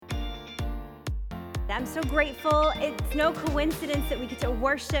I'm so grateful. It's no coincidence that we get to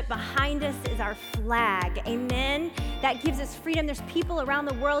worship. Behind us is our flag. Amen. That gives us freedom. There's people around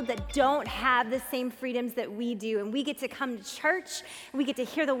the world that don't have the same freedoms that we do. And we get to come to church, and we get to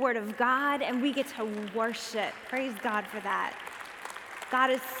hear the word of God, and we get to worship. Praise God for that. God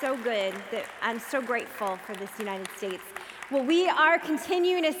is so good that I'm so grateful for this United States. Well, we are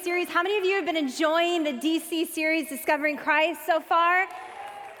continuing a series. How many of you have been enjoying the DC series, Discovering Christ, so far?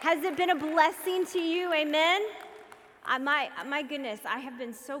 Has it been a blessing to you? Amen? My goodness, I have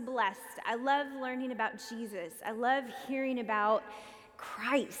been so blessed. I love learning about Jesus. I love hearing about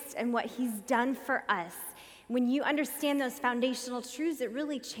Christ and what he's done for us. When you understand those foundational truths, it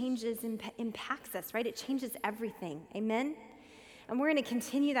really changes and impacts us, right? It changes everything. Amen? And we're going to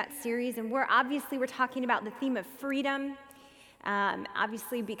continue that series, and we're talking about the theme of freedom.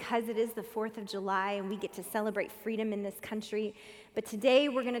 Obviously, because it is the 4th of July and we get to celebrate freedom in this country. But today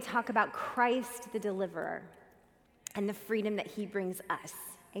we're going to talk about Christ the deliverer and the freedom that he brings us.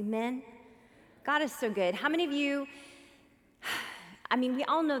 Amen? God is so good. How many of you, we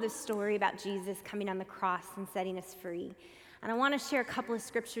all know the story about Jesus coming on the cross and setting us free. And I want to share a couple of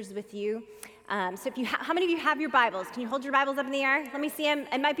scriptures with you. How many of you have your Bibles? Can you hold your Bibles up in the air? Let me see them.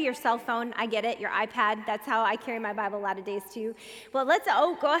 It might be your cell phone. I get it. Your iPad. That's how I carry my Bible a lot of days too. Well, let's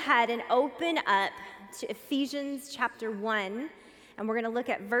go ahead and open up to Ephesians chapter 1. And we're going to look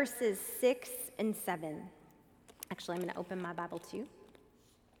at verses 6 and 7. Actually, I'm going to open my Bible too.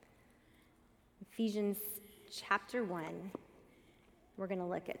 Ephesians chapter 1. We're going to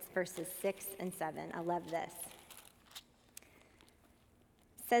look at verses 6 and 7. I love this.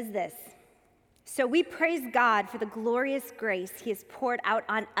 Says this, "So we praise God for the glorious grace he has poured out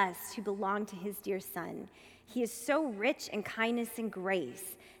on us who belong to his dear Son. He is so rich in kindness and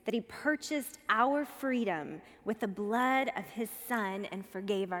grace that he purchased our freedom with the blood of his Son and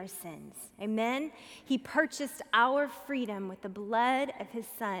forgave our sins." Amen? He purchased our freedom with the blood of his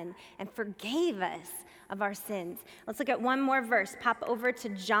Son and forgave us of our sins. Let's look at one more verse. Pop over to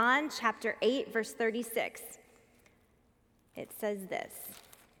John chapter 8, verse 36. It says this.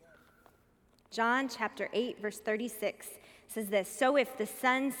 John chapter 8, verse 36 says this, "So if the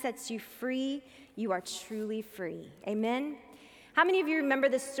Son sets you free, you are truly free." Amen? How many of you remember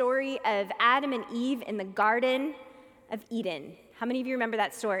the story of Adam and Eve in the Garden of Eden? How many of you remember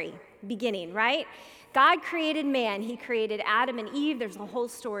that story? Beginning, right? God created man. He created Adam and Eve. There's a whole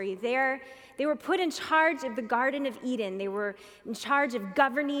story there. They were put in charge of the Garden of Eden. They were in charge of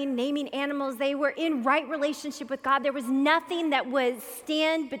governing, naming animals. They were in right relationship with God. There was nothing that would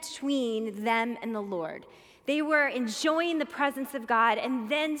stand between them and the Lord. They were enjoying the presence of God, and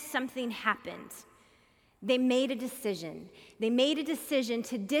then something happened. They made a decision. They made a decision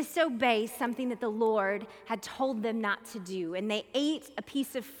to disobey something that the Lord had told them not to do. And they ate a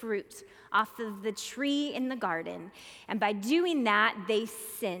piece of fruit off of the tree in the garden. And by doing that, they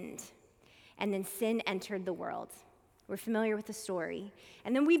sinned. And then sin entered the world. We're familiar with the story.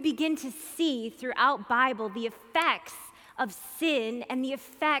 And then we begin to see throughout Bible the effects of sin and the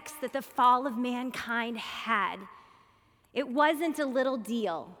effects that the fall of mankind had. It wasn't a little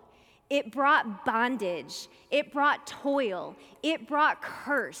deal. It brought bondage. It brought toil. It brought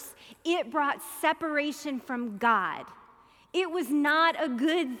curse. It brought separation from God. It was not a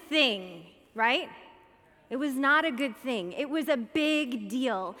good thing, right? It was not a good thing. It was a big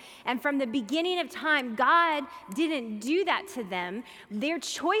deal. And from the beginning of time, God didn't do that to them. Their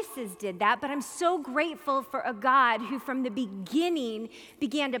choices did that. But I'm so grateful for a God who from the beginning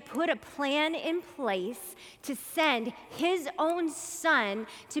began to put a plan in place to send his own Son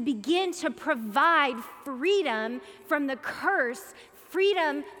to begin to provide freedom from the curse,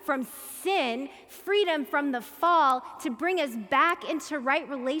 freedom from sin, freedom from the fall, to bring us back into right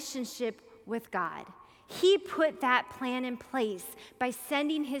relationship with God. He put that plan in place by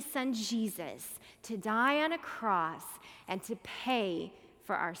sending his Son Jesus to die on a cross and to pay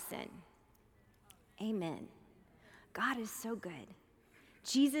for our sin. Amen. God is so good.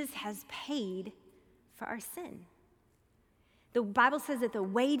 Jesus has paid for our sin. The Bible says that the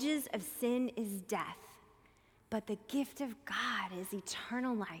wages of sin is death, but the gift of God is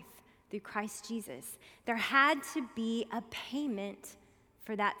eternal life through Christ Jesus. There had to be a payment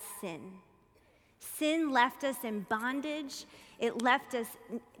for that sin. Sin left us in bondage. It left us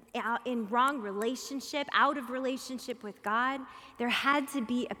in wrong relationship, out of relationship with God, there had to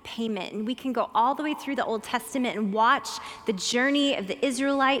be a payment. And we can go all the way through the Old Testament and watch the journey of the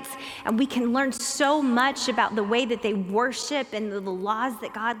Israelites, and we can learn so much about the way that they worship and the laws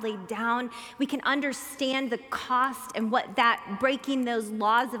that God laid down. We can understand the cost and what that breaking those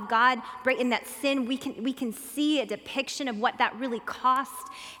laws of God, breaking that sin, we can see a depiction of what that really cost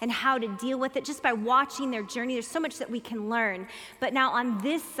and how to deal with it just by watching their journey. There's so much that we can learn. But now on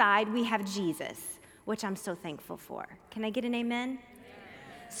this side, we have Jesus, which I'm so thankful for. Can I get an amen?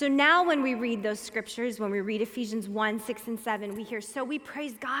 So now when we read those scriptures, when we read Ephesians 1, 6, and 7, we hear, so we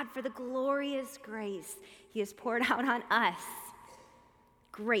praise God for the glorious grace he has poured out on us.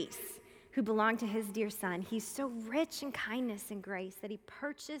 Grace, who belong to his dear son. He's so rich in kindness and grace that he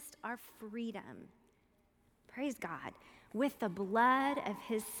purchased our freedom. Praise God. With the blood of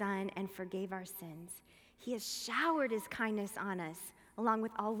his son and forgave our sins. He has showered his kindness on us, along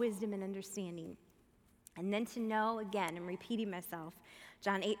with all wisdom and understanding. And then to know, again, I'm repeating myself,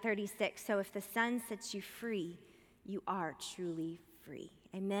 John 8:36, so if the Son sets you free, you are truly free.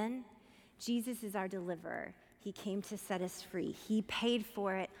 Amen? Jesus is our deliverer. He came to set us free. He paid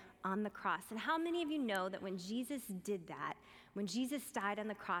for it on the cross. And how many of you know that when Jesus did that, when Jesus died on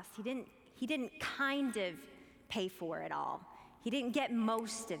the cross, he didn't kind of pay for it all. He didn't get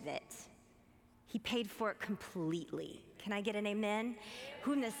most of it. He paid for it completely. Can I get an amen?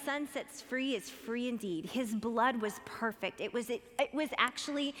 Whom the Son sets free is free indeed. His blood was perfect. It was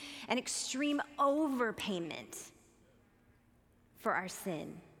actually an extreme overpayment for our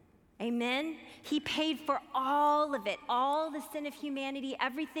sin. Amen? He paid for all of it, all the sin of humanity,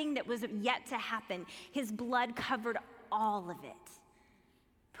 everything that was yet to happen. His blood covered all of it.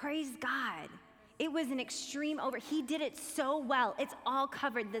 Praise God. It was an extreme he did it so well. It's all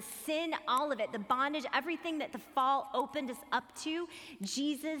covered. The sin, all of it, the bondage, everything that the fall opened us up to,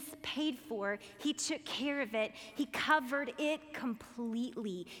 Jesus paid for. He took care of it. He covered it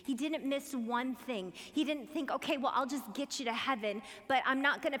completely. He didn't miss one thing. He didn't think, okay, well, I'll just get you to heaven, but I'm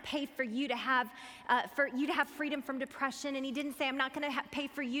not going to pay for you to have freedom from depression. And he didn't say, I'm not going to pay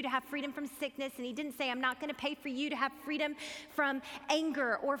for you to have freedom from sickness. And he didn't say, I'm not going to pay for you to have freedom from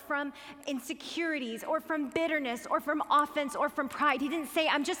anger or from insecurity, or from bitterness, or from offense, or from pride. He didn't say,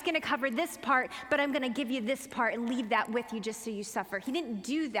 I'm just going to cover this part, but I'm going to give you this part and leave that with you just so you suffer. He didn't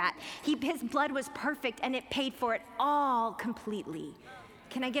do that. His blood was perfect, and it paid for it all completely.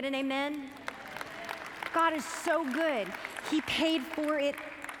 Can I get an amen? God is so good. He paid for it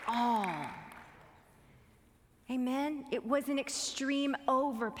all. Amen? It was an extreme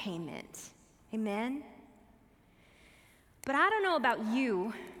overpayment. Amen? But I don't know about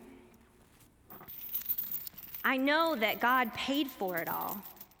you. I know that God paid for it all.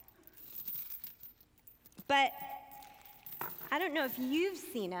 But I don't know if you've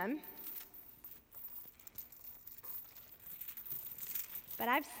seen him, but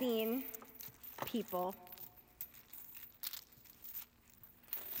I've seen people,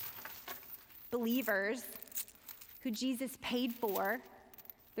 believers, who Jesus paid for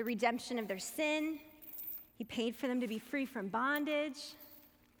the redemption of their sin. He paid for them to be free from bondage.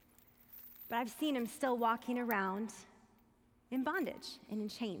 But I've seen him still walking around in bondage and in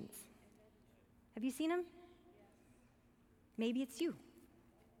chains. Have you seen him? Maybe it's you.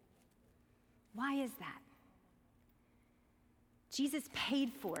 Why is that? Jesus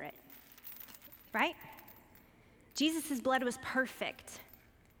paid for it, right? Jesus' blood was perfect.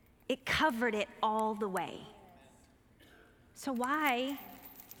 It covered it all the way. So why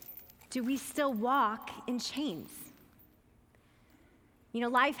do we still walk in chains? You know,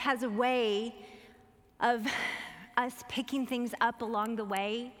 life has a way of us picking things up along the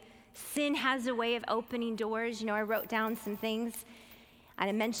way. Sin has a way of opening doors. You know, I wrote down some things, and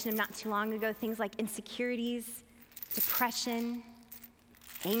I mentioned them not too long ago, things like insecurities, depression,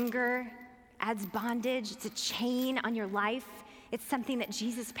 anger adds bondage. It's a chain on your life. It's something that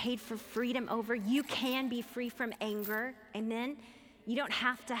Jesus paid for freedom over. You can be free from anger. Amen? You don't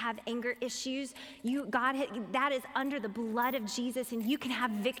have to have anger issues. That is under the blood of Jesus, and you can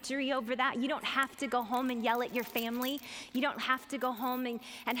have victory over that. You don't have to go home and yell at your family. You don't have to go home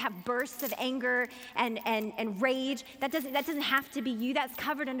and have bursts of anger and rage. That doesn't have to be you. That's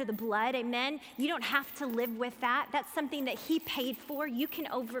covered under the blood, amen? You don't have to live with that. That's something that he paid for. You can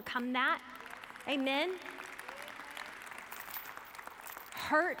overcome that, amen?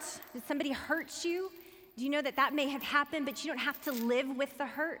 Hurt, did somebody hurt you? Do you know that may have happened, but you don't have to live with the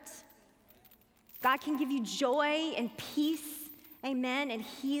hurt? God can give you joy and peace, amen, and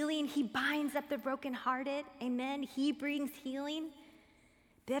healing. He binds up the brokenhearted, amen. He brings healing.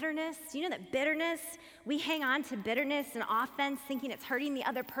 bitterness. Do you know that bitterness, we hang on to bitterness and offense thinking it's hurting the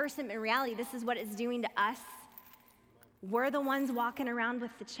other person, but in reality, this is what it's doing to us. We're the ones walking around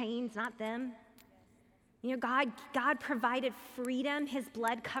with the chains, not them. You know, God provided freedom. His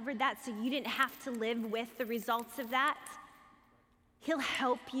blood covered that so you didn't have to live with the results of that. He'll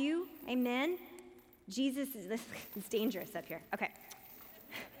help you, amen? Jesus, this is dangerous up here. Okay.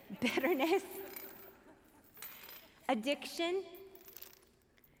 Bitterness, addiction.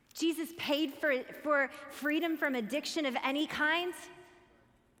 Jesus paid for freedom from addiction of any kind.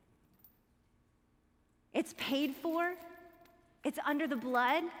 It's paid for. It's under the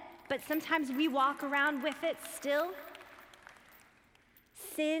blood, but sometimes we walk around with it still.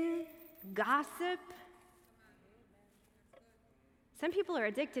 Sin, gossip. Some people are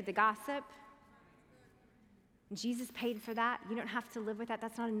addicted to gossip. Jesus paid for that. You don't have to live with that.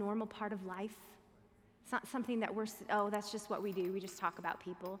 That's not a normal part of life. It's not something that that's just what we do. We just talk about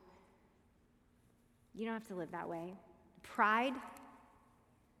people. You don't have to live that way. Pride.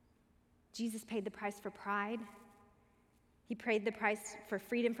 Jesus paid the price for pride. He paid the price for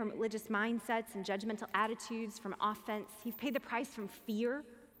freedom from religious mindsets and judgmental attitudes, from offense. He paid the price from fear.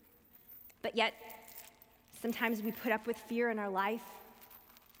 But yet, sometimes we put up with fear in our life.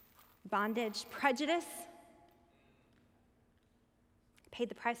 Bondage, prejudice. Paid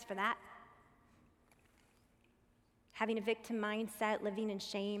the price for that. Having a victim mindset, living in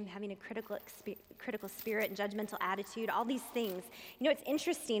shame, having a critical spirit and judgmental attitude, all these things. You know, it's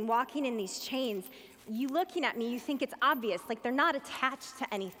interesting, walking in these chains, you looking at me, you think it's obvious, like they're not attached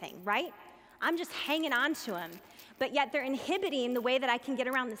to anything, right? I'm just hanging on to them. But yet they're inhibiting the way that I can get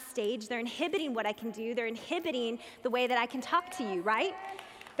around the stage. They're inhibiting what I can do. They're inhibiting the way that I can talk to you, right?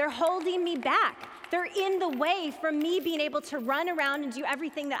 They're holding me back. They're in the way from me being able to run around and do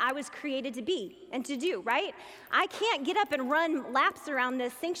everything that I was created to be and to do, right? I can't get up and run laps around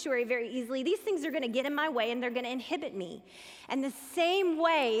this sanctuary very easily. These things are going to get in my way and they're going to inhibit me. And the same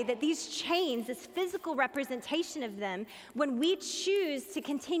way that these chains, this physical representation of them, when we choose to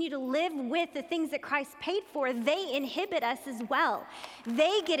continue to live with the things that Christ paid for, they inhibit us as well.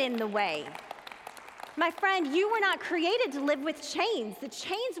 They get in the way. My friend, you were not created to live with chains. The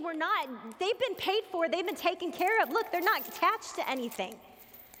chains were not, they've been paid for, they've been taken care of. Look, they're not attached to anything.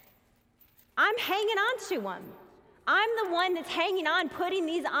 I'm hanging on to them. I'm the one that's hanging on, putting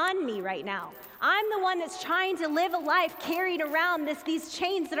these on me right now. I'm the one that's trying to live a life carrying around these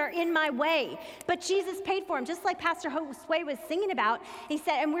chains that are in my way. But Jesus paid for them, just like Pastor Josue was singing about. He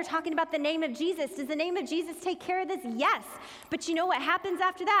said, and we're talking about the name of Jesus. Does the name of Jesus take care of this? Yes. But you know what happens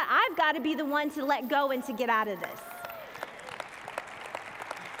after that? I've got to be the one to let go and to get out of this.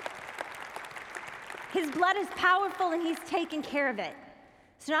 His blood is powerful and he's taken care of it.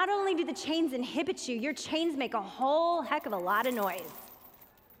 So not only do the chains inhibit you, your chains make a whole heck of a lot of noise.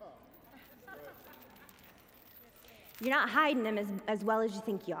 You're not hiding them as well as you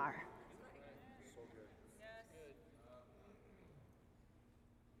think you are.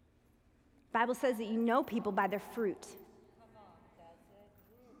 The Bible says that you know people by their fruit.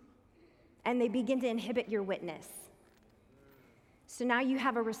 And they begin to inhibit your witness. So now you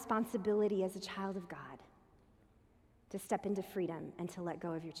have a responsibility as a child of God to step into freedom and to let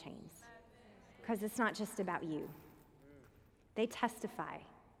go of your chains. Because it's not just about you. They testify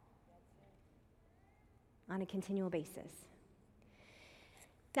on a continual basis.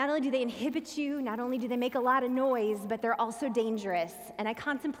 Not only do they inhibit you, not only do they make a lot of noise, but they're also dangerous. And I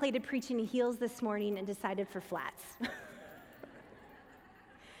contemplated preaching heels this morning and decided for flats.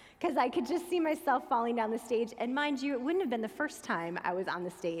 Because I could just see myself falling down the stage. And mind you, it wouldn't have been the first time I was on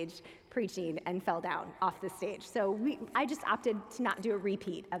the stage preaching and fell down off the stage. So I just opted to not do a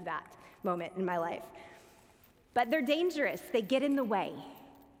repeat of that moment in my life. But they're dangerous. They get in the way.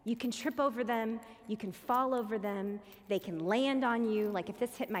 You can trip over them. You can fall over them. They can land on you. Like if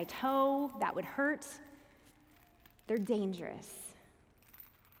this hit my toe, that would hurt. They're dangerous.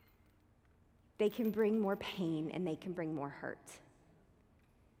 They can bring more pain and they can bring more hurt.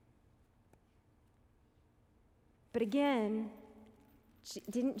 But again,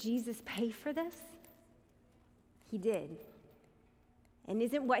 didn't Jesus pay for this? He did. And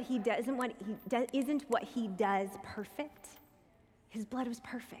isn't what he does perfect? His blood was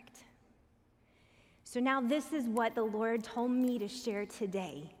perfect. So now this is what the Lord told me to share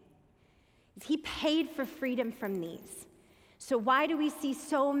today. Is he paid for freedom from these. So why do we see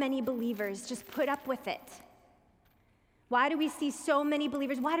so many believers just put up with it? Why do we see so many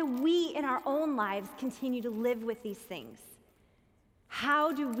believers? Why do we in our own lives continue to live with these things?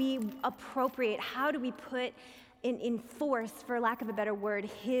 How do we appropriate, how do we put in force, for lack of a better word,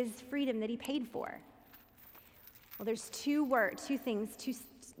 his freedom that he paid for? Well, there's two things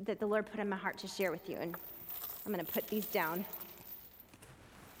that the Lord put in my heart to share with you, and I'm going to put these down.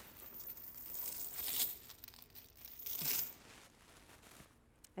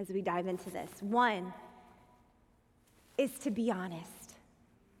 As we dive into this. One is to be honest.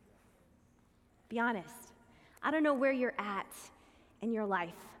 Be honest. I don't know where you're at in your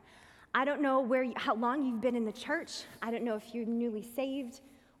life. I don't know how long you've been in the church. I don't know if you're newly saved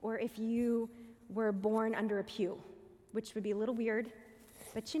or if you were born under a pew, which would be a little weird,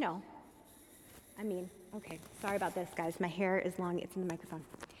 but okay, sorry about this, guys. My hair is long, it's in the microphone.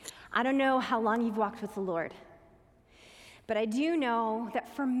 I don't know how long you've walked with the Lord, but I do know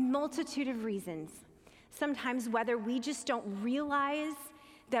that for a multitude of reasons, sometimes whether we just don't realize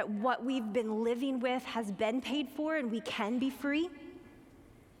that what we've been living with has been paid for and we can be free,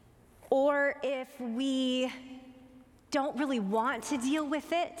 or if we don't really want to deal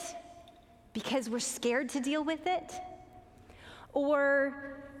with it because we're scared to deal with it,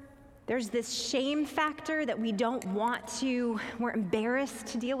 or there's this shame factor that we're embarrassed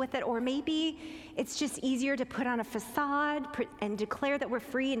to deal with it, or maybe it's just easier to put on a facade and declare that we're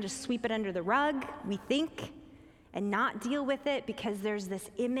free and just sweep it under the rug, we think, and not deal with it because there's this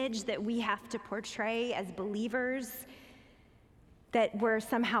image that we have to portray as believers that we're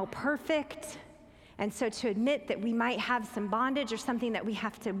somehow perfect. And so to admit that we might have some bondage or something that we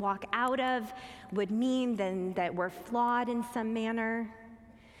have to walk out of would mean then that we're flawed in some manner.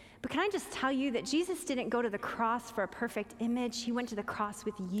 But can I just tell you that Jesus didn't go to the cross for a perfect image. He went to the cross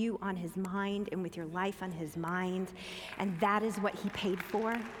with you on his mind and with your life on his mind. And that is what he paid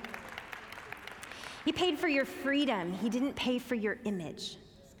for. He paid for your freedom. He didn't pay for your image.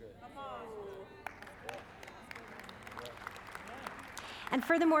 And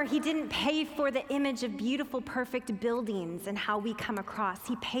furthermore, he didn't pay for the image of beautiful, perfect buildings and how we come across.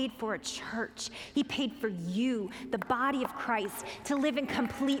 He paid for a church. He paid for you, the body of Christ, to live in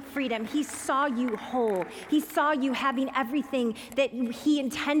complete freedom. He saw you whole. He saw you having everything that he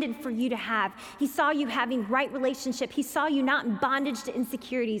intended for you to have. He saw you having right relationship. He saw you not in bondage to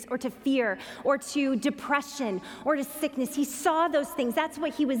insecurities or to fear or to depression or to sickness. He saw those things. That's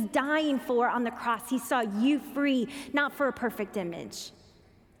what he was dying for on the cross. He saw you free, not for a perfect image.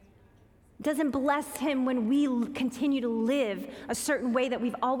 It doesn't bless him when we continue to live a certain way that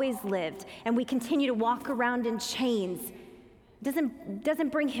we've always lived and we continue to walk around in chains. It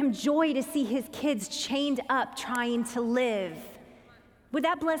doesn't bring him joy to see his kids chained up trying to live. Would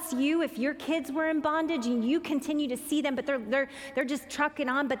that bless you if your kids were in bondage and you continue to see them, but they're just trucking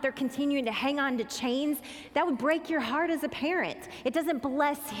on, but they're continuing to hang on to chains? That would break your heart as a parent. It doesn't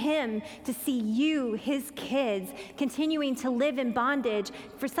bless him to see you, his kids, continuing to live in bondage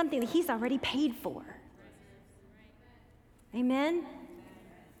for something that he's already paid for. Amen?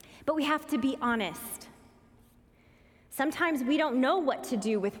 But we have to be honest. Sometimes we don't know what to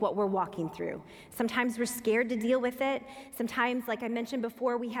do with what we're walking through. Sometimes we're scared to deal with it. Sometimes, like I mentioned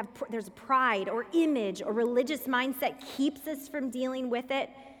before, there's pride or image or religious mindset keeps us from dealing with it.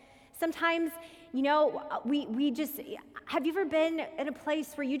 Sometimes, we just, have you ever been in a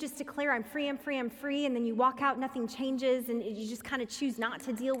place where you just declare, I'm free, I'm free, I'm free, and then you walk out, nothing changes, and you just kind of choose not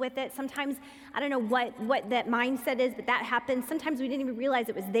to deal with it? Sometimes, I don't know what that mindset is, but that happens. Sometimes we didn't even realize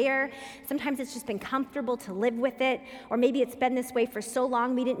it was there. Sometimes it's just been comfortable to live with it, or maybe it's been this way for so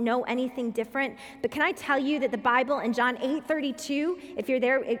long we didn't know anything different. But can I tell you that the Bible in John 8:32, if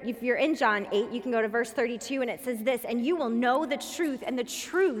you're in John 8, you can go to verse 32, and it says this, and you will know the truth, and the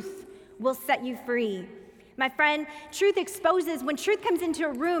truth will set you free. My friend, truth exposes. When truth comes into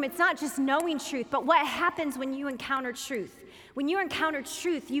a room, it's not just knowing truth, but what happens when you encounter truth. When you encounter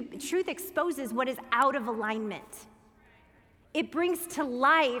truth, truth exposes what is out of alignment. It brings to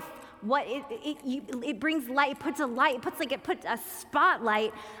life what it brings light. It puts a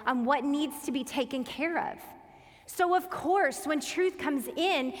spotlight on what needs to be taken care of. So of course, when truth comes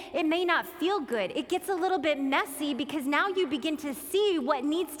in, it may not feel good. It gets a little bit messy because now you begin to see what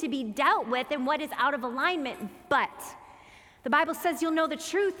needs to be dealt with and what is out of alignment. But the Bible says you'll know the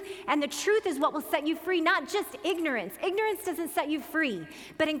truth, and the truth is what will set you free, not just ignorance. Ignorance doesn't set you free,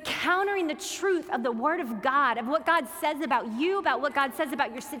 but encountering the truth of the Word of God, of what God says about you, about what God says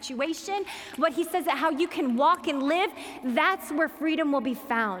about your situation, what he says about how you can walk and live, that's where freedom will be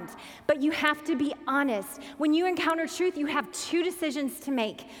found. But you have to be honest. When you encounter truth, you have two decisions to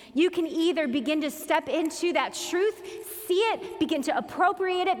make. You can either begin to step into that truth, see it, begin to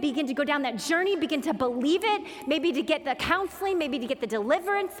appropriate it, begin to go down that journey, begin to believe it, maybe to get the counseling, maybe to get the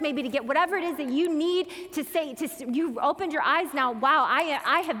deliverance, maybe to get whatever it is that you need to say, you've opened your eyes now, wow,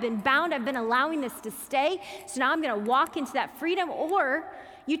 I have been bound, I've been allowing this to stay, so now I'm gonna walk into that freedom. Or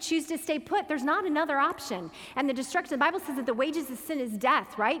You choose to stay put. There's not another option. And the destruction, the Bible says that the wages of sin is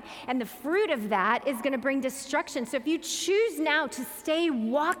death, right? And the fruit of that is going to bring destruction. So if you choose now to stay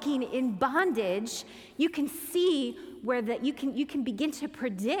walking in bondage, you can see where you can begin to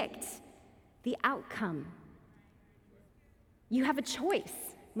predict the outcome. You have a choice.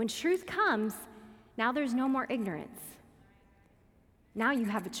 When truth comes, now there's no more ignorance. Now you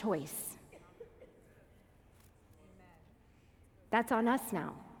have a choice. That's on us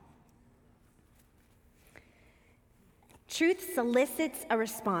now. Truth solicits a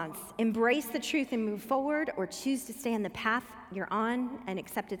response. Embrace the truth and move forward, or choose to stay on the path you're on and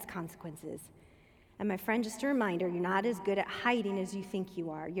accept its consequences. And my friend, just a reminder, you're not as good at hiding as you think you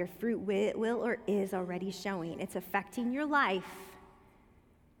are. Your fruit will or is already showing. It's affecting your life,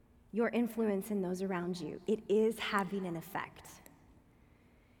 your influence in those around you. It is having an effect.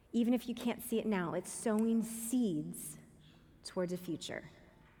 Even if you can't see it now, it's sowing seeds towards a future.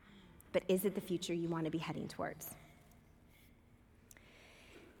 But is it the future you want to be heading towards?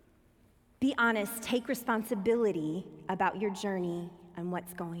 Be honest. Take responsibility about your journey and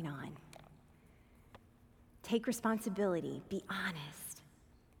what's going on. Take responsibility. Be honest.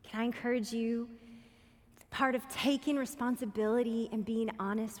 Can I encourage you? Part of taking responsibility and being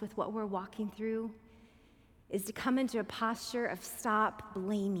honest with what we're walking through is to come into a posture of stop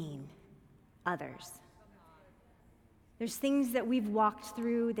blaming others. There's things that we've walked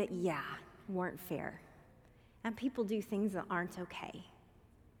through that, weren't fair. And people do things that aren't okay.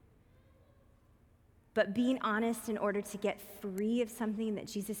 But being honest in order to get free of something that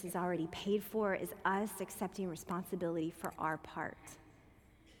Jesus has already paid for is us accepting responsibility for our part.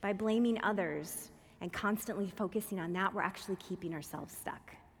 By blaming others and constantly focusing on that, we're actually keeping ourselves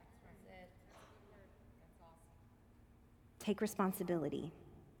stuck. Take responsibility.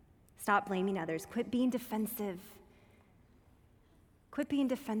 Stop blaming others. Quit being defensive. Quit being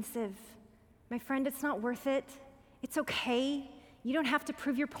defensive. My friend, it's not worth it. It's okay. You don't have to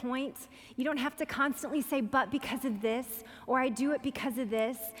prove your point. You don't have to constantly say, but because of this, or I do it because of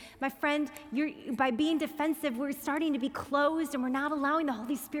this. My friend, by being defensive, we're starting to be closed and we're not allowing the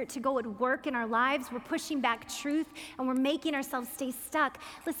Holy Spirit to go at work in our lives. We're pushing back truth and we're making ourselves stay stuck.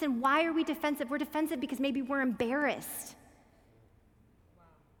 Listen, why are we defensive? We're defensive because maybe we're embarrassed.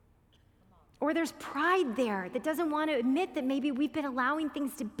 Or there's pride there that doesn't want to admit that maybe we've been allowing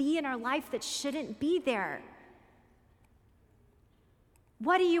things to be in our life that shouldn't be there.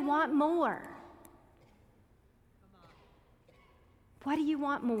 What do you want more? What do you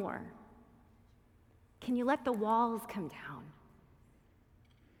want more? Can you let the walls come down?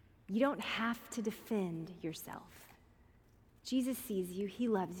 You don't have to defend yourself. Jesus sees you. He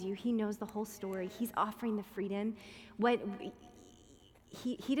loves you. He knows the whole story. He's offering the freedom.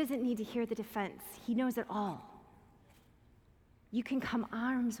 He doesn't need to hear the defense. He knows it all. You can come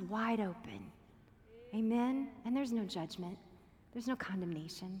arms wide open. Amen? And there's no judgment. There's no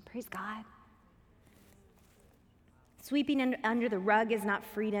condemnation. Praise God. Sweeping under the rug is not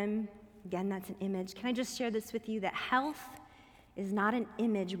freedom. Again, that's an image. Can I just share this with you? That health is not an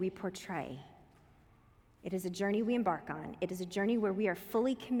image we portray. It is a journey we embark on. It is a journey where we are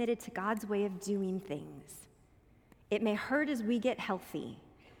fully committed to God's way of doing things. It may hurt as we get healthy,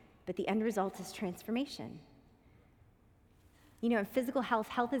 but the end result is transformation. You know, in physical health,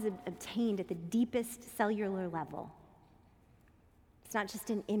 health is obtained at the deepest cellular level. It's not just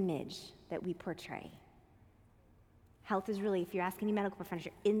an image that we portray. Health is really, if you're asking any medical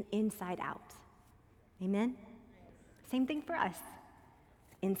professional, inside out. Amen? Same thing for us.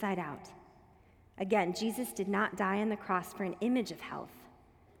 Inside out. Again, Jesus did not die on the cross for an image of health.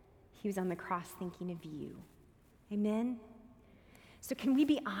 He was on the cross thinking of you. Amen? So can we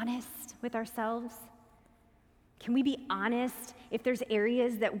be honest with ourselves? Can we be honest if there's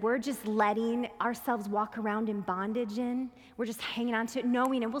areas that we're just letting ourselves walk around in bondage in? We're just hanging on to it,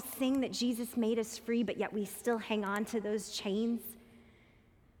 knowing, and we'll sing that Jesus made us free, but yet we still hang on to those chains.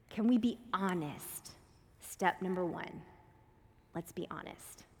 Can we be honest? Step number one, let's be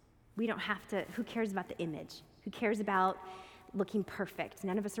honest. We don't have to, who cares about the image? Who cares about looking perfect?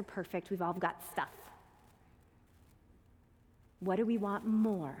 None of us are perfect. We've all got stuff. What do we want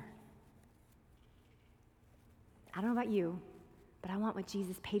more? I don't know about you, but I want what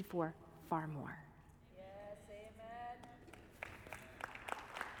Jesus paid for far more. Yes, amen.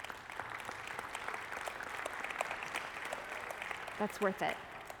 That's worth it.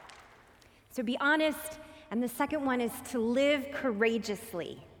 So be honest, and the second one is to live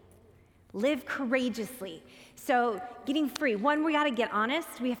courageously. Live courageously. So getting free, one, we got to get honest.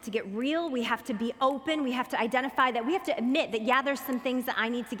 We have to get real. We have to be open. We have to identify that. We have to admit that, yeah, there's some things that I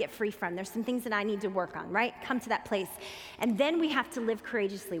need to get free from. There's some things that I need to work on, right? Come to that place. And then we have to live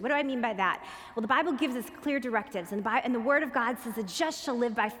courageously. What do I mean by that? Well, the Bible gives us clear directives, and the Word of God says the just shall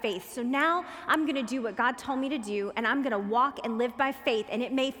live by faith. So now I'm going to do what God told me to do, and I'm going to walk and live by faith.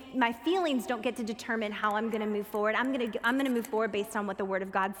 And my feelings don't get to determine how I'm going to move forward. I'm going to move forward based on what the Word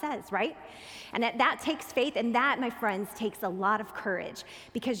of God says, right? And that takes faith, and that, my friends, takes a lot of courage,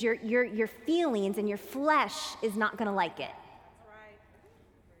 because your feelings and your flesh is not going to like it. That's right.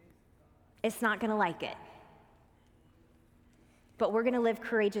 It's not going to like it. But we're going to live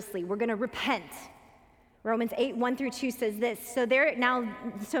courageously. We're going to repent. Romans 8:1-2 says this, so there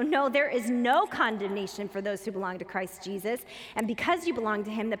is no condemnation for those who belong to Christ Jesus. And because you belong to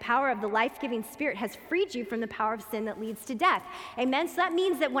him, the power of the life-giving Spirit has freed you from the power of sin that leads to death. Amen? So that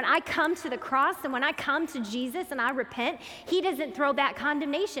means that when I come to the cross and when I come to Jesus and I repent, he doesn't throw back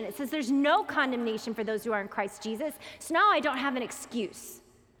condemnation. It says there's no condemnation for those who are in Christ Jesus. So now I don't have an excuse.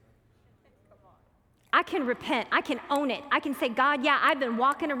 I can repent. I can own it. I can say, God, yeah, I've been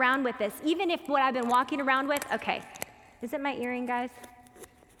walking around with this. Even if what I've been walking around with, okay. Is it my earring, guys?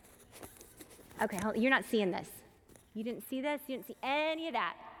 Okay, you're not seeing this. You didn't see this? You didn't see any of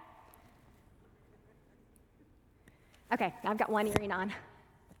that. Okay, I've got one earring on.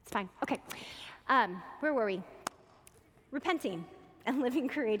 It's fine. Okay, where were we? Repenting and living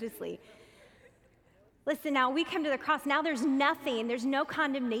courageously. Listen, now we come to the cross. Now there's no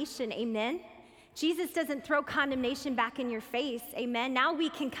condemnation. Amen? Jesus doesn't throw condemnation back in your face, amen? Now we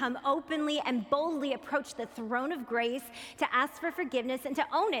can come openly and boldly approach the throne of grace to ask for forgiveness and to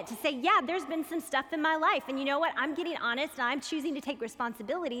own it, to say, yeah, there's been some stuff in my life, and you know what? I'm getting honest, and I'm choosing to take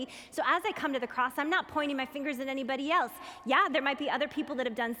responsibility. So as I come to the cross, I'm not pointing my fingers at anybody else. Yeah, there might be other people that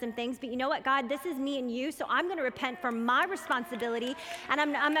have done some things, but you know what, God? This is me and you, so I'm going to repent for my responsibility, and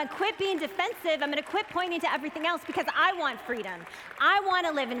I'm going to quit being defensive. I'm going to quit pointing to everything else, because I want freedom. I want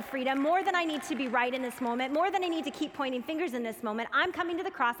to live in freedom more than I need to be right in this moment, more than I need to keep pointing fingers in this moment. I'm coming to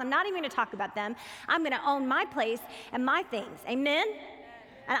the cross. I'm not even going to talk about them. I'm going to own my place and my things. Amen?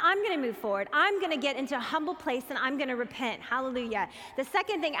 And I'm going to move forward. I'm going to get into a humble place, and I'm going to repent. Hallelujah. The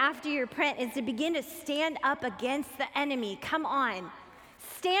second thing after you repent is to begin to stand up against the enemy. Come on.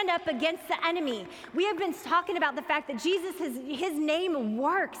 Stand up against the enemy. We have been talking about the fact that Jesus, his name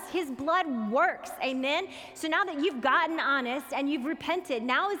works. His blood works. Amen? So now that you've gotten honest and you've repented,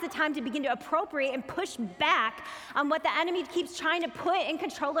 now is the time to begin to appropriate and push back on what the enemy keeps trying to put in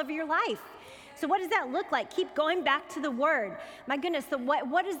control of your life. So what does that look like? Keep going back to the Word. My goodness, so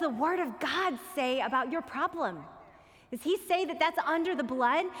what does the Word of God say about your problem? Does he say that that's under the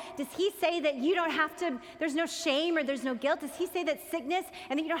blood? Does he say that you don't have to, there's no shame or there's no guilt? Does he say that sickness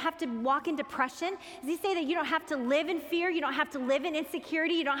and that you don't have to walk in depression? Does he say that you don't have to live in fear? You don't have to live in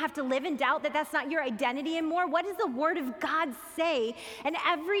insecurity? You don't have to live in doubt, that that's not your identity anymore? What does the Word of God say? And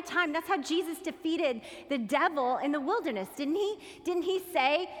every time, that's how Jesus defeated the devil in the wilderness, didn't he? Didn't he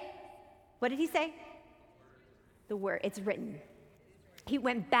say, what did he say? The Word, it's written. He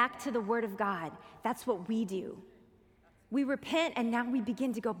went back to the Word of God. That's what we do. We repent, and now we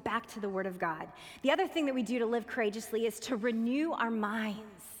begin to go back to the Word of God. The other thing that we do to live courageously is to renew our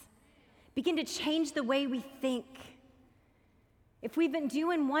minds. Begin to change the way we think. If we've been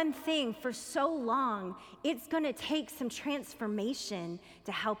doing one thing for so long, it's going to take some transformation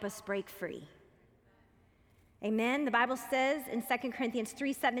to help us break free. Amen. The Bible says in 2 Corinthians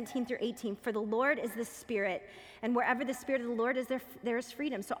 3:17-18, for the Lord is the Spirit, and wherever the Spirit of the Lord is, there is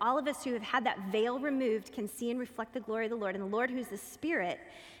freedom. So all of us who have had that veil removed can see and reflect the glory of the Lord. And the Lord, who's the Spirit,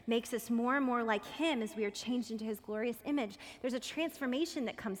 makes us more and more like him as we are changed into his glorious image. There's a transformation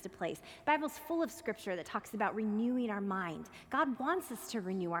that comes to place. The Bible's full of scripture that talks about renewing our mind. God wants us to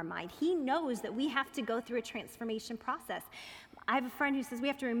renew our mind. He knows that we have to go through a transformation process. I have a friend who says we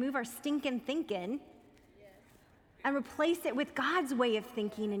have to remove our stinking thinking and replace it with God's way of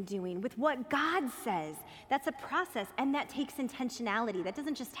thinking and doing, with what God says. That's a process, and that takes intentionality. That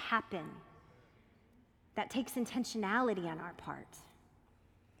doesn't just happen. That takes intentionality on our part.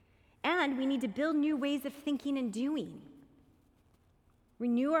 And we need to build new ways of thinking and doing.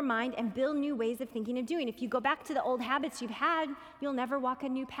 Renew our mind and build new ways of thinking and doing. If you go back to the old habits you've had, you'll never walk a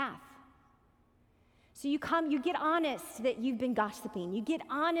new path. So you get honest that you've been gossiping. You get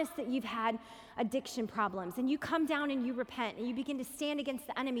honest that you've had addiction problems. And you come down and you repent and you begin to stand against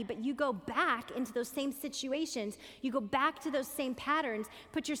the enemy, but you go back into those same situations. You go back to those same patterns,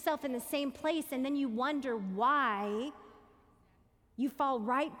 put yourself in the same place, and then you wonder why you fall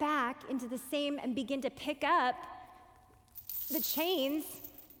right back into the same and begin to pick up the chains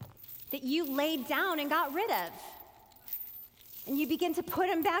that you laid down and got rid of. And you begin to put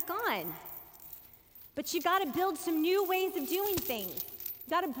them back on. But you got to build some new ways of doing things. You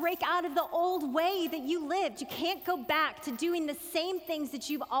got to break out of the old way that you lived. You can't go back to doing the same things that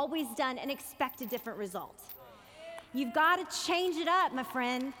you've always done and expect a different result. You've got to change it up, my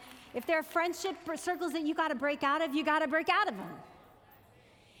friend. If there are friendship circles that you got to break out of, you got to break out of them.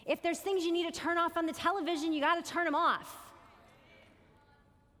 If there's things you need to turn off on the television, you got to turn them off.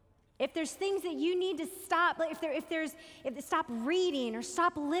 If there's things that you need to stop, like if stop reading or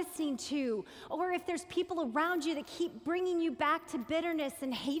stop listening to, or if there's people around you that keep bringing you back to bitterness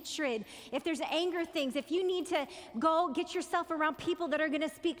and hatred, if there's anger things, if you need to go get yourself around people that are going to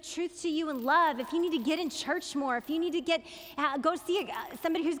speak truth to you in love, if you need to get in church more, if you need to go see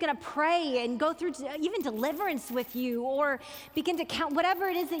somebody who's going to pray and go through even deliverance with you, or begin to count, whatever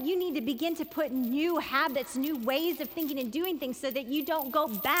it is that you need to begin to put new habits, new ways of thinking and doing things so that you don't go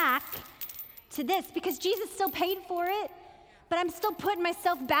back to this, because Jesus still paid for it, but I'm still putting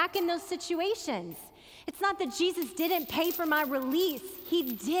myself back in those situations. It's not that Jesus didn't pay for my release.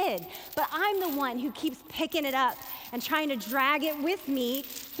 He did, but I'm the one who keeps picking it up and trying to drag it with me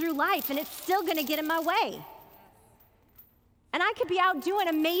through life, and it's still gonna get in my way. And I could be out doing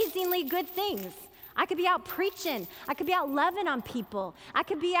amazingly good things. I could be out preaching. I could be out loving on people. I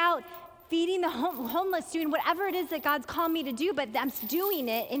could be out feeding the homeless, doing whatever it is that God's called me to do, but I'm doing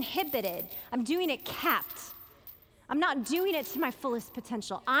it inhibited. I'm doing it capped. I'm not doing it to my fullest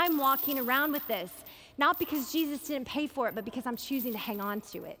potential. I'm walking around with this, not because Jesus didn't pay for it, but because I'm choosing to hang on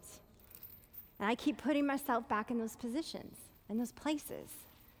to it. And I keep putting myself back in those positions, in those places.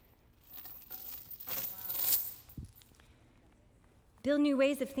 Build new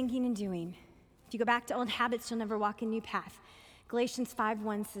ways of thinking and doing. If you go back to old habits, you'll never walk a new path. Galatians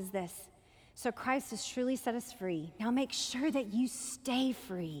 5:1 says this: "So Christ has truly set us free. Now make sure that you stay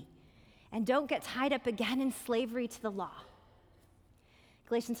free and don't get tied up again in slavery to the law."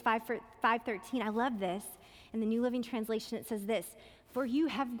 Galatians 5:13, I love this. In the New Living Translation, it says this: "For you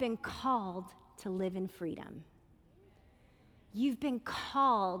have been called to live in freedom." You've been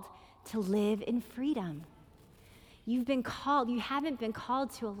called to live in freedom. You've been called, you haven't been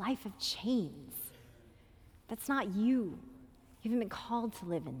called to a life of chains. That's not you. You haven't been called to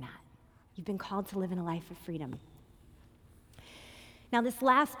live in that. You've been called to live in a life of freedom. Now, this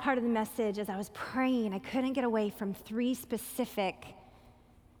last part of the message, as I was praying, I couldn't get away from 3 specific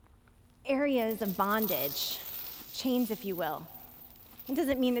areas of bondage, chains, if you will. It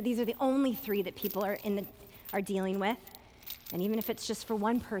doesn't mean that these are the only 3 that people are dealing with. And even if it's just for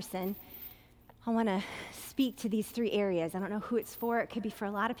one person, I want to speak to these 3 areas. I don't know who it's for. It could be for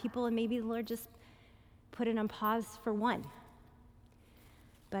a lot of people, and maybe the Lord just put it on pause for one.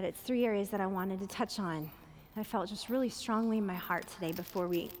 But it's 3 areas that I wanted to touch on. I felt just really strongly in my heart today before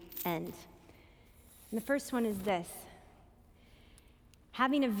we end. And the first one is this: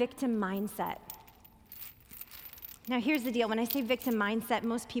 having a victim mindset. Now, here's the deal. When I say victim mindset,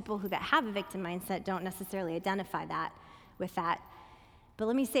 most people that have a victim mindset don't necessarily identify that with that. But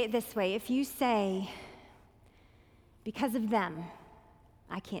let me say it this way. If you say, because of them,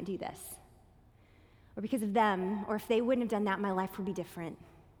 I can't do this, or because of them, or if they wouldn't have done that, my life would be different,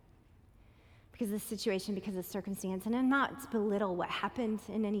 because of the situation, because of the circumstance. And I'm not to belittle what happened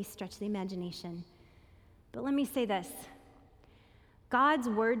in any stretch of the imagination. But let me say this: God's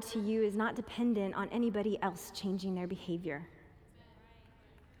word to you is not dependent on anybody else changing their behavior.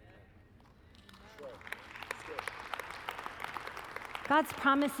 God's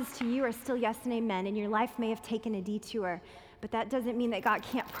promises to you are still yes and amen, and your life may have taken a detour, but that doesn't mean that God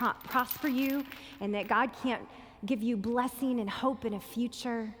can't prosper you and that God can't give you blessing and hope and a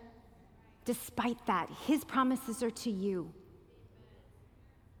future. Despite that, his promises are to you.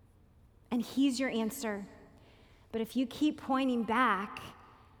 And he's your answer. But if you keep pointing back,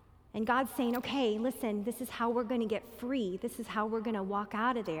 and God's saying, okay, listen, this is how we're going to get free. This is how we're going to walk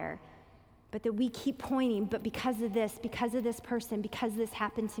out of there. But that we keep pointing, but because of this person, because this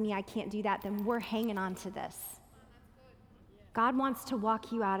happened to me, I can't do that, then we're hanging on to this. God wants to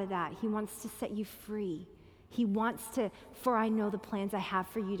walk you out of that. He wants to set you free. He wants to, for I know the plans I have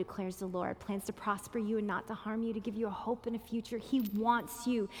for you, declares the Lord. Plans to prosper you and not to harm you, to give you a hope and a future. He wants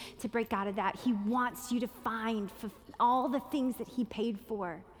you to break out of that. He wants you to find all the things that he paid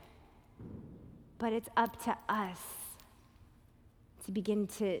for. But it's up to us to begin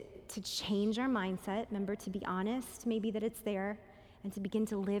to change our mindset. Remember, to be honest, maybe that it's there, and to begin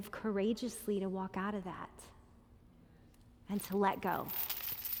to live courageously to walk out of that and to let go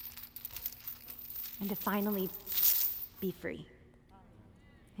and to finally be free.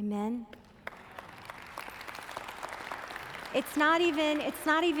 Amen? It's not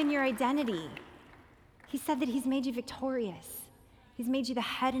even your identity. He said that he's made you victorious. He's made you the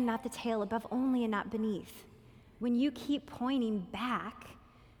head and not the tail, above only and not beneath. When you keep pointing back,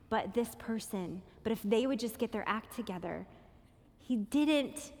 but this person, but if they would just get their act together, he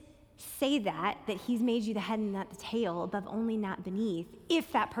didn't say that he's made you the head and not the tail, above only, not beneath,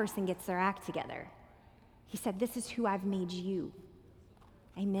 if that person gets their act together. He said, this is who I've made you.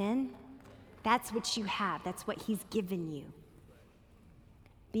 Amen? That's what you have. That's what he's given you.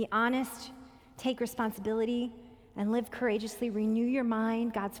 Be honest, take responsibility, and live courageously. Renew your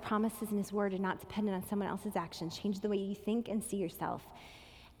mind. God's promises and his word are not dependent on someone else's actions. Change the way you think and see yourself.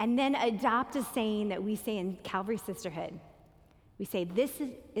 And then adopt a saying that we say in Calvary Sisterhood. We say, this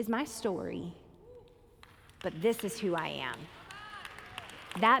is my story, but this is who I am.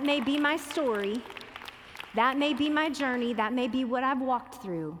 That may be my story. That may be my journey. That may be what I've walked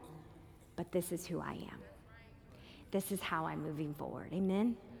through, but this is who I am. This is how I'm moving forward.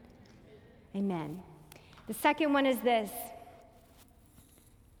 Amen? Amen. The second one is this: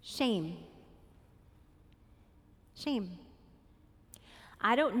 shame. Shame.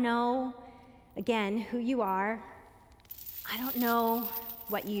 I don't know, again, who you are. I don't know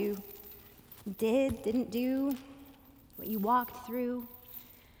what you did, didn't do, what you walked through.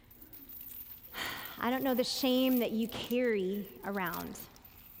 I don't know the shame that you carry around.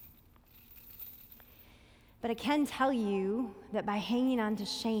 But I can tell you that by hanging on to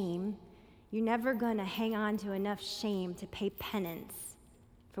shame, you're never going to hang on to enough shame to pay penance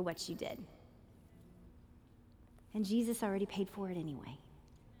for what you did. And Jesus already paid for it anyway.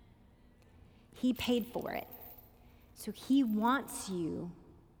 He paid for it. So he wants you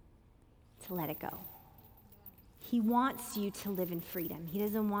to let it go. He wants you to live in freedom. He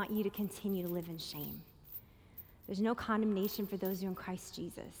doesn't want you to continue to live in shame. There's no condemnation for those who are in Christ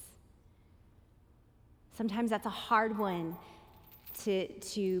Jesus. Sometimes that's a hard one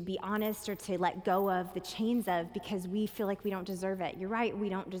to be honest or to let go of the chains of, because we feel like we don't deserve it. You're right, we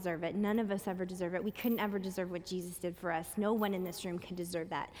don't deserve it. None of us ever deserve it. We couldn't ever deserve what Jesus did for us. No one in this room can deserve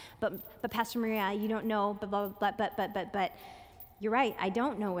that. But Pastor Maria, you don't know, but you're right, I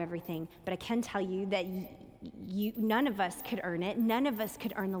don't know everything, but I can tell you that none of us could earn it. None of us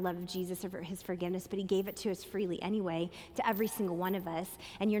could earn the love of Jesus or his forgiveness, but he gave it to us freely anyway, to every single one of us.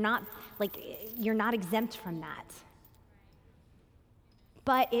 And you're not exempt from that.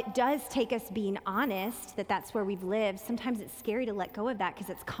 But it does take us being honest that that's where we've lived. Sometimes it's scary to let go of that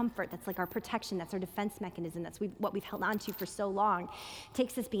because it's comfort. That's like our protection. That's our defense mechanism. That's what we've held on to for so long. It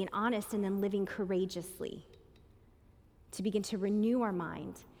takes us being honest and then living courageously to begin to renew our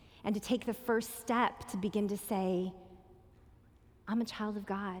mind and to take the first step to begin to say, I'm a child of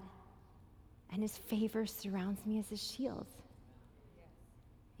God, and his favor surrounds me as a shield.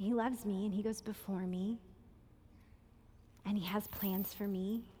 He loves me, and he goes before me, and he has plans for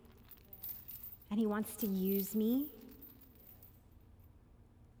me, and he wants to use me,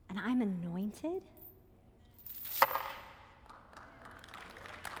 and I'm anointed.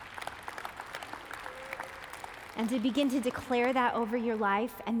 And to begin to declare that over your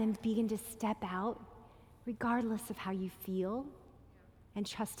life and then begin to step out regardless of how you feel and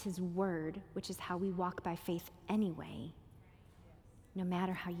trust his word, which is how we walk by faith anyway, no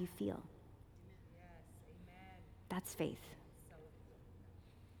matter how you feel. That's faith.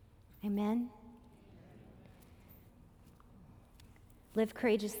 Amen? Live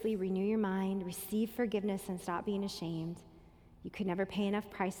courageously, renew your mind, receive forgiveness, and stop being ashamed. You could never pay enough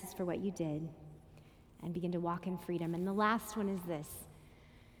prices for what you did. And begin to walk in freedom. And the last one is this: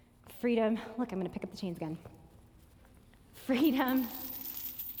 freedom. Look, I'm going to pick up the chains again. Freedom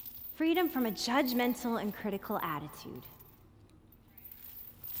from a judgmental and critical attitude.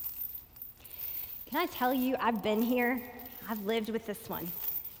 Can I tell you, I've been here. I've lived with this one.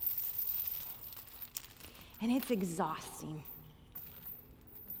 And it's exhausting.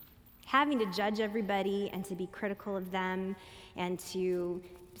 Having to judge everybody and to be critical of them and to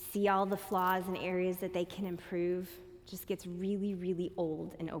see all the flaws and areas that they can improve just gets really, really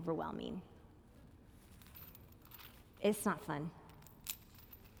old and overwhelming. It's not fun.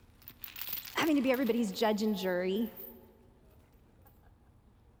 Having to be everybody's judge and jury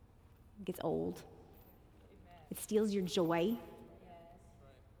gets old. It steals your joy.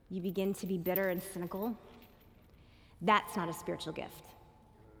 You begin to be bitter and cynical. That's not a spiritual gift.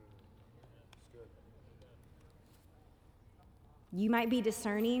 You might be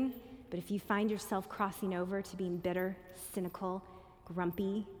discerning, but if you find yourself crossing over to being bitter, cynical,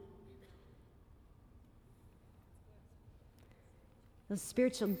 grumpy, those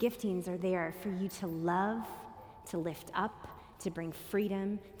spiritual giftings are there for you to love, to lift up, to bring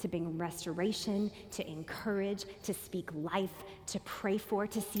freedom, to bring restoration, to encourage, to speak life, to pray for,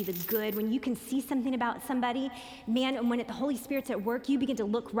 to see the good. When you can see something about somebody, man, and when the Holy Spirit's at work, you begin to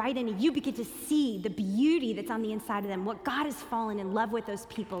look right in and you begin to see the beauty that's on the inside of them, what God has fallen in love with those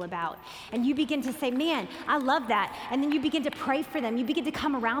people about. And you begin to say, man, I love that. And then you begin to pray for them. You begin to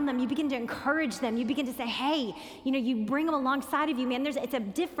come around them. You begin to encourage them. You begin to say, hey, you bring them alongside of you, man. It's a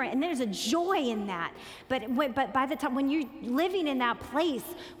different, and there's a joy in that. But by the time when you're living in that place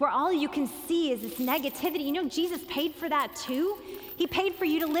where all you can see is this negativity, Jesus paid for that too. He paid for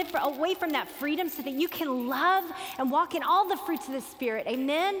you to live away from that freedom so that you can love and walk in all the fruits of the Spirit.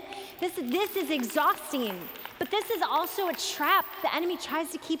 Amen? This is exhausting, but this is also a trap the enemy tries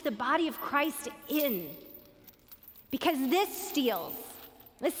to keep the body of Christ in, because this steals.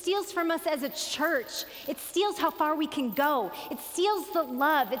 It steals from us as a church. It steals how far we can go. It steals the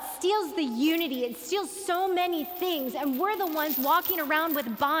love. It steals the unity. It steals so many things, and we're the ones walking around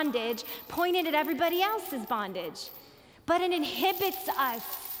with bondage, pointed at everybody else's bondage. But it inhibits us.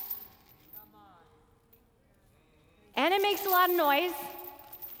 And it makes a lot of noise,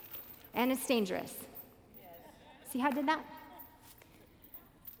 and it's dangerous. See how I did that?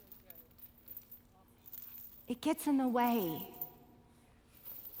 It gets in the way.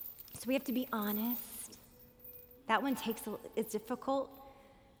 So we have to be honest. That one it's difficult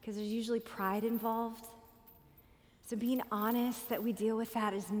because there's usually pride involved. So being honest that we deal with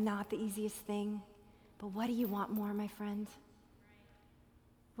that is not the easiest thing. But what do you want more, my friend?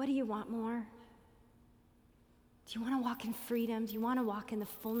 What do you want more? Do you want to walk in freedom? Do you want to walk in the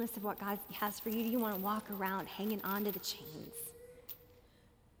fullness of what God has for you? Do you want to walk around hanging on to the chains?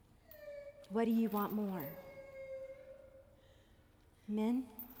 What do you want more? Amen?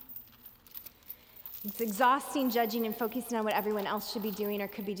 It's exhausting judging and focusing on what everyone else should be doing or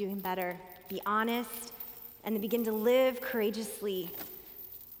could be doing better. Be honest and then begin to live courageously.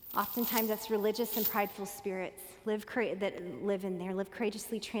 Oftentimes that's religious and prideful spirits that live in there. Live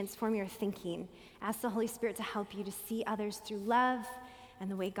courageously, transform your thinking. Ask the Holy Spirit to help you to see others through love and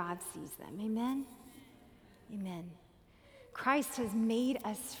the way God sees them. Amen? Amen. Christ has made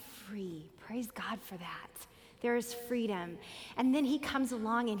us free. Praise God for that. There is freedom. And then he comes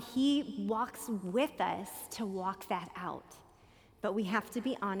along and he walks with us to walk that out. But we have to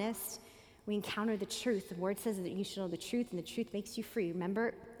be honest. We encounter the truth. The word says that you should know the truth, and the truth makes you free.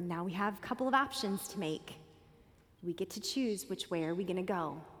 Remember, now we have a couple of options to make. We get to choose which way are we going to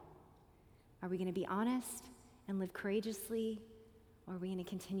go. Are we going to be honest and live courageously, or are we going to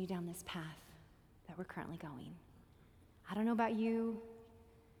continue down this path that we're currently going? I don't know about you,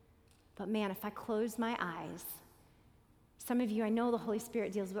 but man, if I close my eyes, some of you, I know the Holy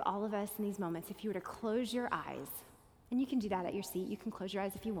Spirit deals with all of us in these moments. If you were to close your eyes, and you can do that at your seat, you can close your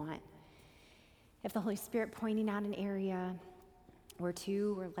eyes if you want. If the Holy Spirit pointing out an area or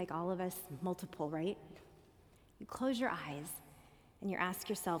two, or like all of us, multiple, right? You close your eyes and you ask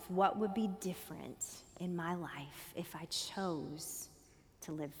yourself, what would be different in my life if I chose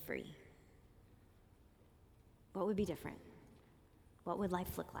to live free? What would be different? What would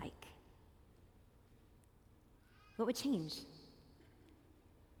life look like? What would change?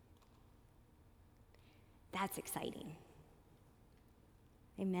 That's exciting.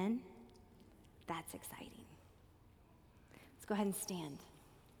 Amen? That's exciting. Let's go ahead and stand.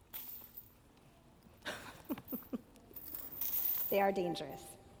 They are dangerous.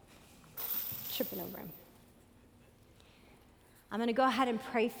 Tripping over them. I'm going to go ahead and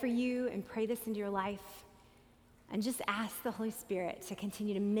pray for you and pray this into your life and just ask the Holy Spirit to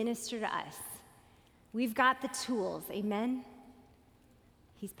continue to minister to us. We've got the tools, amen?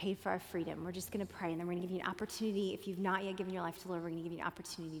 He's paid for our freedom. We're just going to pray, and then we're going to give you an opportunity. If you've not yet given your life to the Lord, we're going to give you an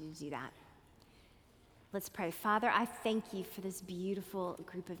opportunity to do that. Let's pray. Father, I thank you for this beautiful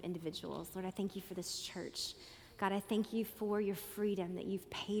group of individuals. Lord, I thank you for this church. God, I thank you for your freedom that you've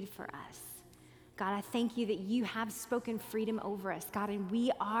paid for us. God, I thank you that you have spoken freedom over us, God, and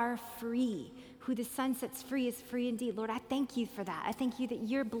we are free. Who the Son sets free is free indeed. Lord, I thank you for that. I thank you that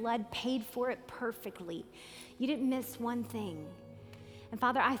your blood paid for it perfectly. You didn't miss one thing. And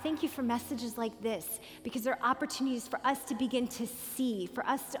Father, I thank you for messages like this, because they're opportunities for us to begin to see, for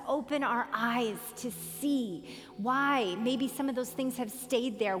us to open our eyes to see why maybe some of those things have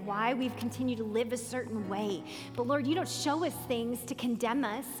stayed there, why we've continued to live a certain way. But Lord, you don't show us things to condemn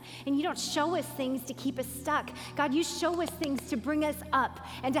us, and you don't show us things to keep us stuck. God, you show us things to bring us up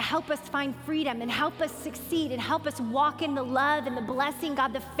and to help us find freedom and help us succeed and help us walk in the love and the blessing,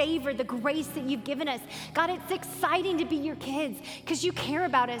 God, the favor, the grace that you've given us. God, it's exciting to be your kids, because you care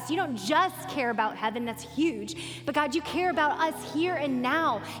about us. You don't just care about heaven, that's huge, but God, you care about us here and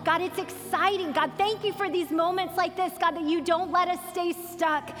now. God, it's exciting. God, thank you for these moments like this, God, that you don't let us stay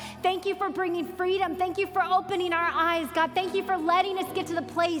stuck. Thank you for bringing freedom. Thank you for opening our eyes. God, thank you for letting us get to the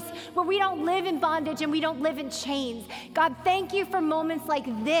place where we don't live in bondage and we don't live in chains. God, thank you for moments like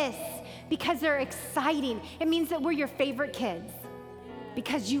this because they're exciting. It means that we're your favorite kids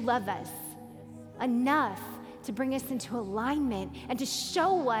because you love us enough to bring us into alignment and to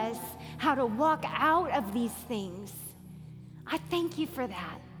show us how to walk out of these things. I thank you for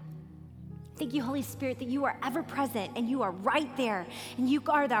that. Thank you, Holy Spirit, that you are ever present and you are right there. And you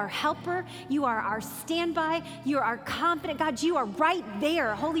are our helper. You are our standby. You are our confident. God, you are right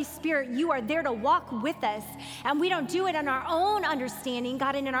there. Holy Spirit, you are there to walk with us. And we don't do it on our own understanding,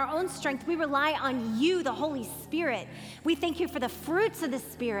 God, and in our own strength. We rely on you, the Holy Spirit. We thank you for the fruits of the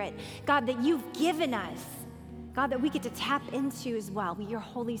Spirit, God, that you've given us. God, that we get to tap into as well with your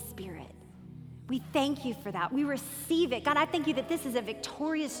Holy Spirit. We thank you for that. We receive it. God, I thank you that this is a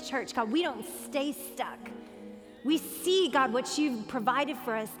victorious church. God, we don't stay stuck. We see, God, what you've provided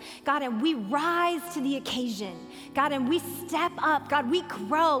for us, God, and we rise to the occasion, God, and we step up, God, we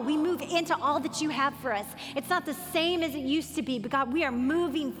grow, we move into all that you have for us. It's not the same as it used to be, but God, we are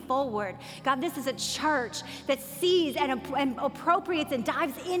moving forward. God, this is a church that sees and appropriates and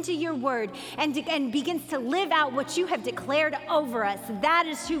dives into your word and begins to live out what you have declared over us. That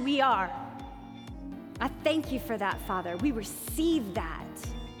is who we are. I thank you for that, Father. We receive that.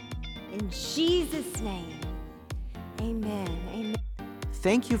 In Jesus' name, amen. Amen.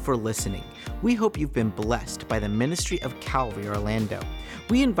 Thank you for listening. We hope you've been blessed by the ministry of Calvary Orlando.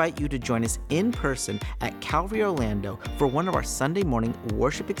 We invite you to join us in person at Calvary Orlando for one of our Sunday morning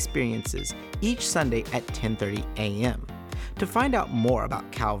worship experiences each Sunday at 10:30 a.m. To find out more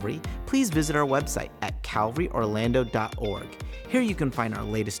about Calvary, please visit our website at calvaryorlando.org. Here you can find our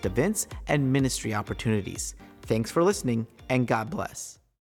latest events and ministry opportunities. Thanks for listening, and God bless.